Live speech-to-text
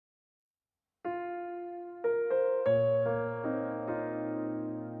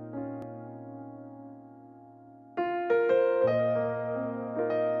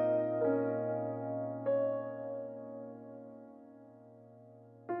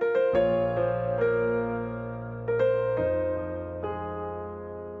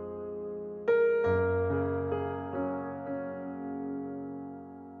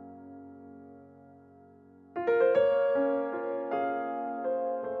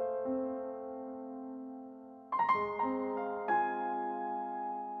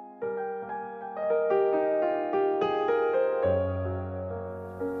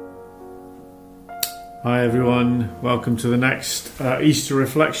Hi everyone, welcome to the next Easter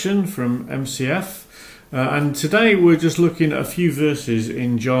reflection from MCF. And today we're just looking at a few verses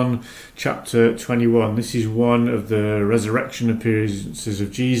in John chapter 21. This is one of the resurrection appearances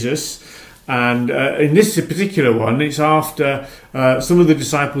of Jesus. And in this particular one, it's after some of the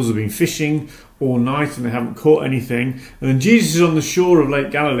disciples have been fishing all night and they haven't caught anything. And then Jesus is on the shore of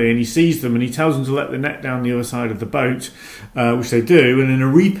Lake Galilee and he sees them and he tells them to let the net down the other side of the boat, which they do. And in a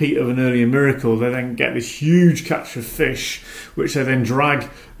repeat of an earlier miracle, they then get this huge catch of fish, which they then drag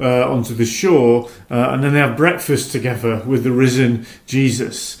onto the shore. And then they have breakfast together with the risen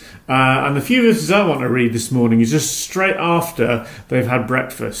Jesus. And the few verses I want to read this morning is just straight after they've had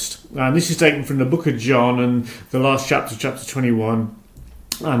breakfast. And this is taken from the book of John and the last chapter, chapter 21.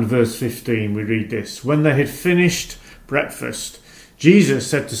 And verse 15, we read this. When they had finished breakfast, Jesus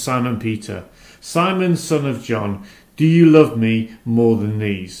said to Simon Peter, "Simon, son of John, do you love me more than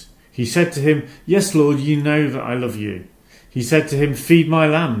these?" He said to him, "Yes, Lord, you know that I love you." He said to him, "Feed my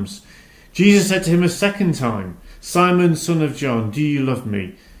lambs." Jesus said to him a second time, "Simon, son of John, do you love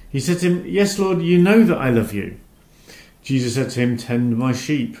me?" He said to him, "Yes, Lord, you know that I love you." Jesus said to him, "Tend my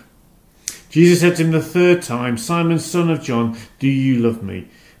sheep." Jesus said to him the third time, "Simon, son of John, do you love me?"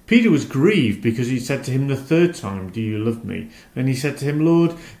 Peter was grieved because he said to him the third time, "Do you love me?" And he said to him,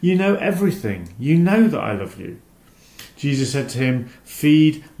 "Lord, you know everything. You know that I love you." Jesus said to him,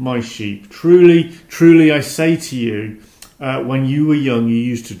 "Feed my sheep. Truly, truly, I say to you, when you were young, you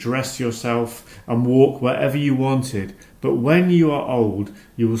used to dress yourself and walk wherever you wanted. But when you are old,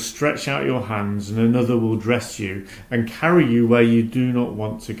 you will stretch out your hands and another will dress you and carry you where you do not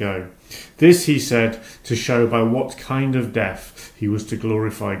want to go." This he said to show by what kind of death he was to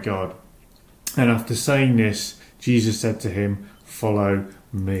glorify God. And after saying this, Jesus said to him, "Follow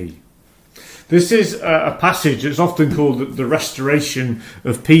me." This is a passage that's often called the restoration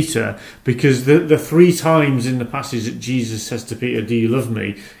of Peter, because the three times in the passage that Jesus says to Peter, "Do you love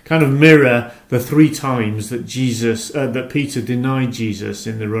me?" kind of mirror the three times that that Peter denied Jesus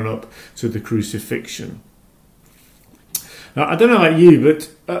in the run-up to the crucifixion. Now, I don't know about you,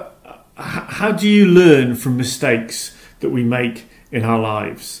 but how do you learn from mistakes that we make in our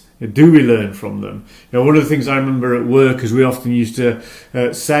lives? Do we learn from them? One of the things I remember at work is we often used to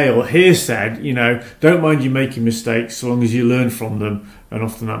say or hear said, don't mind you making mistakes so long as you learn from them. And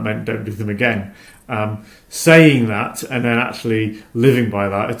often that meant don't do them again. Saying that and then actually living by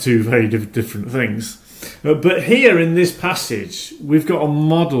that are two very different things. But here in this passage, we've got a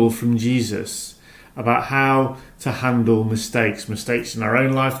model from Jesus about how to handle mistakes in our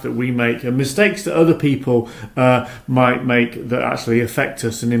own life that we make, and mistakes that other people might make that actually affect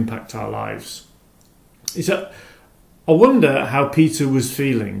us and impact our lives. I wonder how Peter was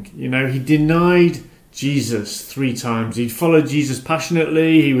feeling. He denied Jesus 3 times. He followed Jesus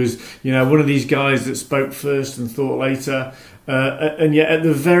passionately. He was, one of these guys that spoke first and thought later. And yet at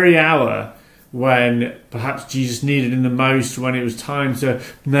the very hour when perhaps Jesus needed him the most, when it was time to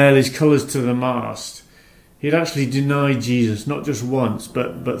nail his colours to the mast, he'd actually denied Jesus, not just once,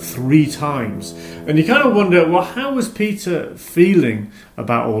 but 3 times. And you kind of wonder, well, how was Peter feeling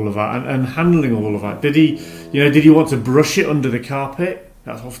about all of that and handling all of that? Did he want to brush it under the carpet?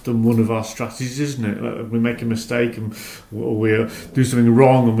 That's often one of our strategies, isn't it? Like we make a mistake and we do something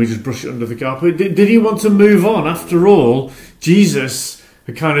wrong and we just brush it under the carpet. Did he want to move on? After all, Jesus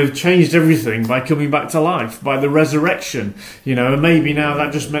had kind of changed everything by coming back to life, by the resurrection, and maybe now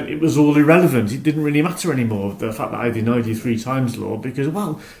that just meant it was all irrelevant. It didn't really matter anymore, the fact that I denied you 3 times, Lord, because,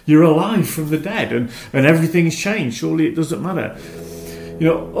 well, you're alive from the dead and everything's changed. Surely it doesn't matter.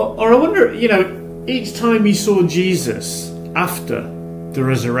 Or I wonder, each time he saw Jesus after the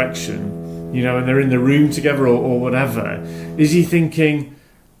resurrection, and they're in the room together or whatever, is he thinking,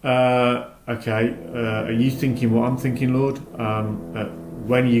 okay, are you thinking what I'm thinking, Lord?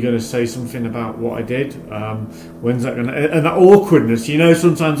 When are you going to say something about what I did? When's that going to... And that awkwardness,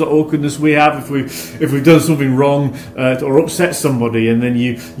 sometimes that awkwardness we have if we've done something wrong or upset somebody, and then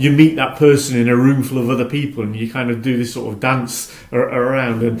you meet that person in a room full of other people and you kind of do this sort of dance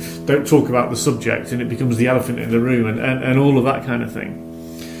around and don't talk about the subject, and it becomes the elephant in the room and all of that kind of thing.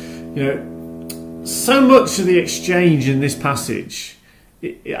 So much of the exchange in this passage,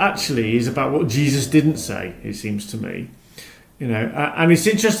 it actually is about what Jesus didn't say, it seems to me. And it's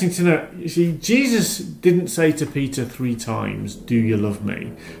interesting to know, you see, Jesus didn't say to Peter 3 times, "Do you love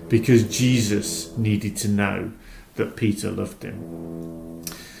me?" because Jesus needed to know that Peter loved him.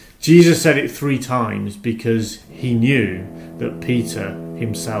 Jesus said it 3 times because he knew that Peter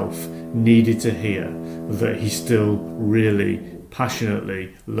himself needed to hear that he still really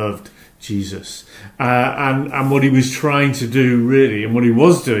passionately loved Jesus. And what he was trying to do, really, and what he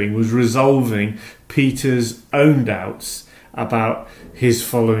was doing, was resolving Peter's own doubts about his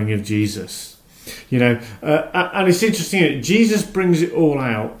following of Jesus. And it's interesting that Jesus brings it all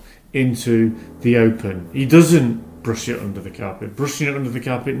out into the open. He doesn't brush it under the carpet. Brushing it under the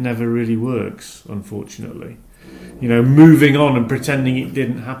carpet never really works, unfortunately. Moving on and pretending it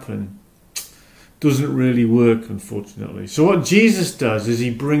didn't happen doesn't really work, unfortunately. So what Jesus does is he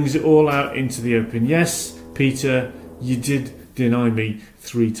brings it all out into the open. Yes, Peter, you did deny me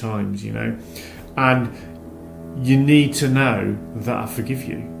 3 times, and you need to know that I forgive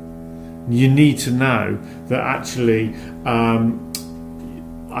you. You need to know that actually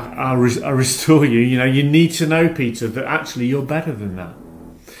I restore you. You need to know, Peter, that actually you're better than that,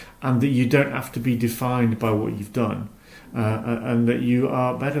 and that you don't have to be defined by what you've done. And that you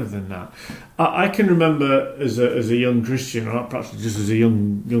are better than that. I can remember as a young Christian, or perhaps just as a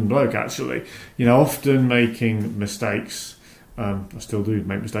young bloke, actually, often making mistakes. I still do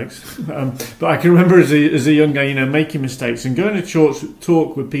make mistakes, but I can remember as a young guy, making mistakes and going to church,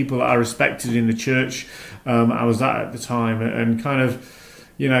 talk with people that I respected in the church I was at the time, and kind of,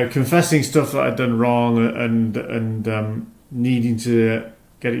 confessing stuff that I'd done wrong and needing to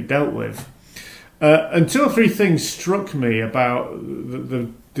get it dealt with. And 2 or 3 things struck me about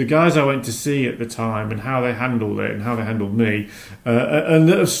the guys I went to see at the time and how they handled it and how they handled me, and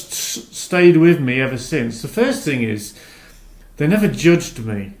that have stayed with me ever since. The first thing is they never judged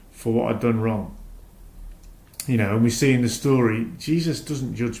me for what I'd done wrong. And we see in the story, Jesus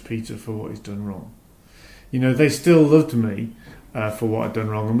doesn't judge Peter for what he's done wrong. They still loved me for what I'd done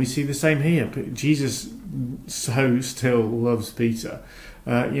wrong, and we see the same here. Jesus still loves Peter.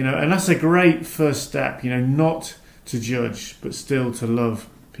 And that's a great first step, not to judge, but still to love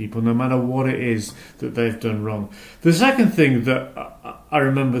people, no matter what it is that they've done wrong. The second thing that I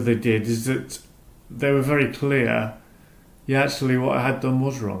remember they did is that they were very clear, actually what I had done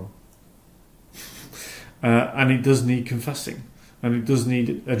was wrong. And it does need confessing, and it does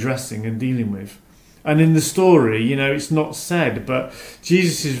need addressing and dealing with. And in the story, it's not said, but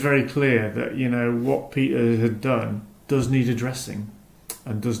Jesus is very clear that, what Peter had done does need addressing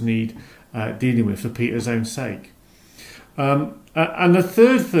and does need dealing with for Peter's own sake. And the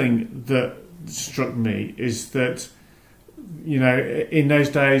third thing that struck me is that, in those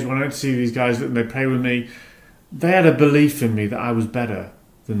days when I'd see these guys and they'd pray with me, they had a belief in me that I was better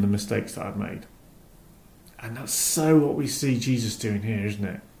than the mistakes that I'd made. And that's so what we see Jesus doing here, isn't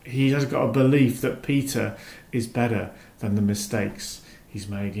it? He has got a belief that Peter is better than the mistakes he's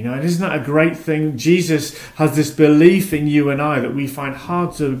made. And isn't that a great thing? Jesus has this belief in you and I that we find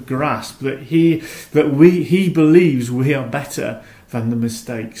hard to grasp, that he believes we are better than the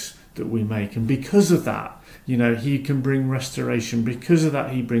mistakes that we make. And because of that, he can bring restoration. Because of that,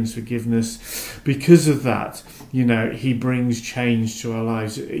 he brings forgiveness. Because of that, he brings change to our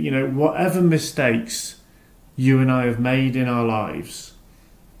lives. Whatever mistakes you and I have made in our lives,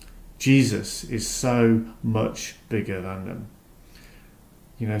 Jesus is so much bigger than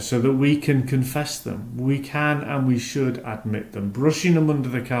them. So that we can confess them. We can and we should admit them. Brushing them under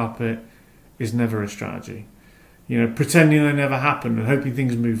the carpet is never a strategy. Pretending they never happened and hoping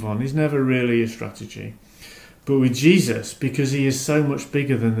things move on is never really a strategy. But with Jesus, because he is so much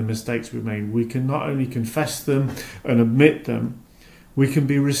bigger than the mistakes we've made, we can not only confess them and admit them, we can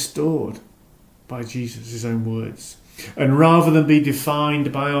be restored by Jesus, his own words. And rather than be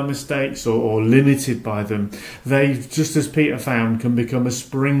defined by our mistakes or limited by them, they, just as Peter found, can become a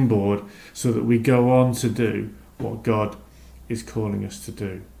springboard so that we go on to do what God is calling us to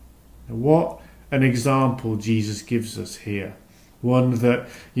do. And what an example Jesus gives us here. One that,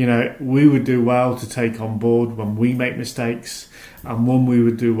 we would do well to take on board when we make mistakes, and one we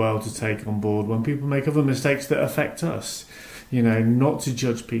would do well to take on board when people make other mistakes that affect us. Not to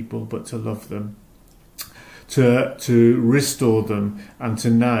judge people, but to love them. To restore them and to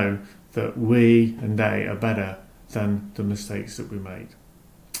know that we and they are better than the mistakes that we made.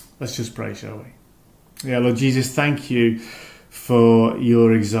 Let's just pray, shall we? Lord Jesus, thank you for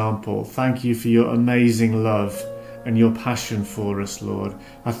your example. Thank you for your amazing love and your passion for us, Lord.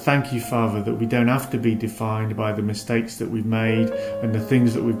 I thank you, Father, that we don't have to be defined by the mistakes that we've made and the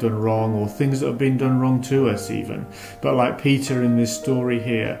things that we've done wrong, or things that have been done wrong to us even. But like Peter in this story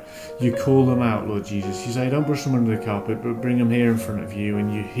here, you call them out, Lord Jesus. You say, don't brush them under the carpet, but bring them here in front of you,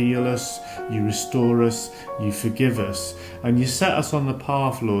 and you heal us, you restore us, you forgive us, and you set us on the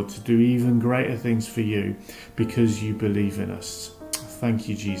path, Lord, to do even greater things for you because you believe in us. Thank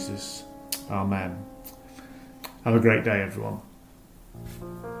you, Jesus. Amen. Have a great day, everyone.